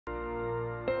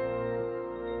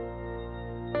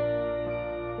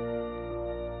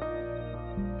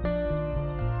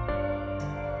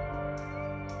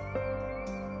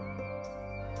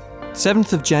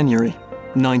7th of January,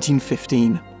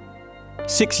 1915.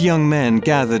 6 young men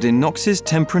gathered in Knox's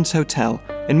Temperance Hotel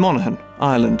in Monaghan,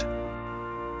 Ireland.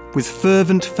 With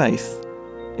fervent faith,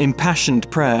 impassioned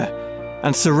prayer,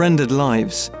 and surrendered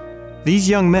lives, these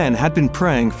young men had been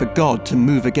praying for God to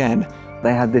move again.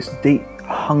 They had this deep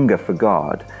hunger for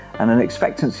God and an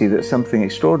expectancy that something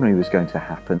extraordinary was going to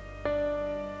happen.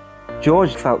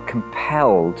 George felt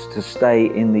compelled to stay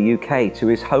in the UK, to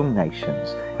his home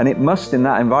nations, and it must in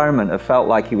that environment have felt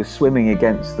like he was swimming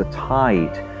against the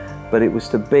tide, but it was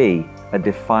to be a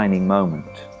defining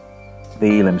moment.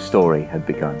 The Elim story had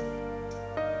begun.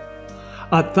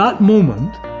 At that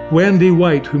moment, Wendy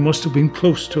White, who must have been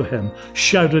close to him,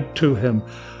 shouted to him,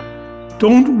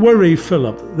 "Don't worry,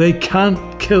 Philip, they can't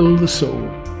kill the soul."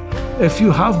 If you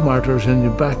have martyrs in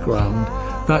your background,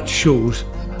 that shows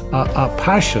a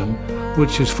passion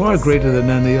which is far greater than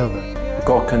any other.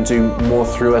 God can do more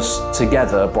through us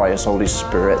together by His Holy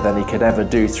Spirit than He could ever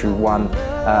do through one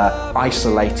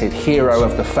isolated hero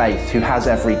of the faith who has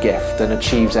every gift and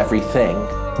achieves everything.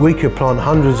 We could plant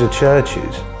hundreds of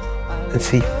churches and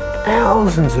see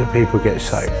thousands of people get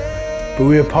saved, but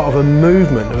we were part of a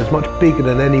movement that was much bigger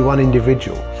than any one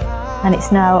individual. And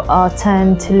it's now our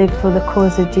turn to live for the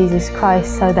cause of Jesus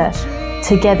Christ, so that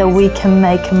together we can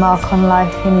make a mark on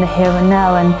life in the here and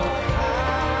now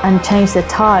and change the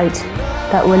tide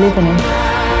that we're living in.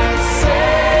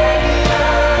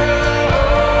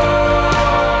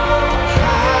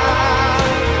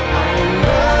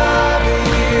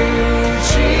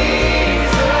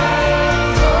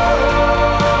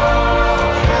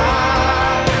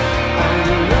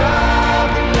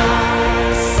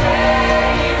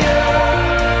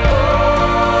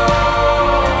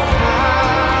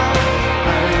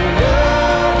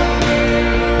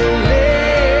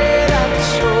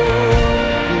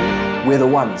 We're the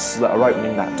ones that are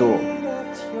opening that door.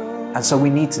 And so we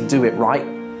need to do it right.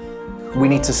 We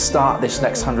need to start this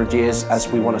next 100 years as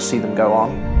we want to see them go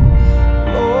on.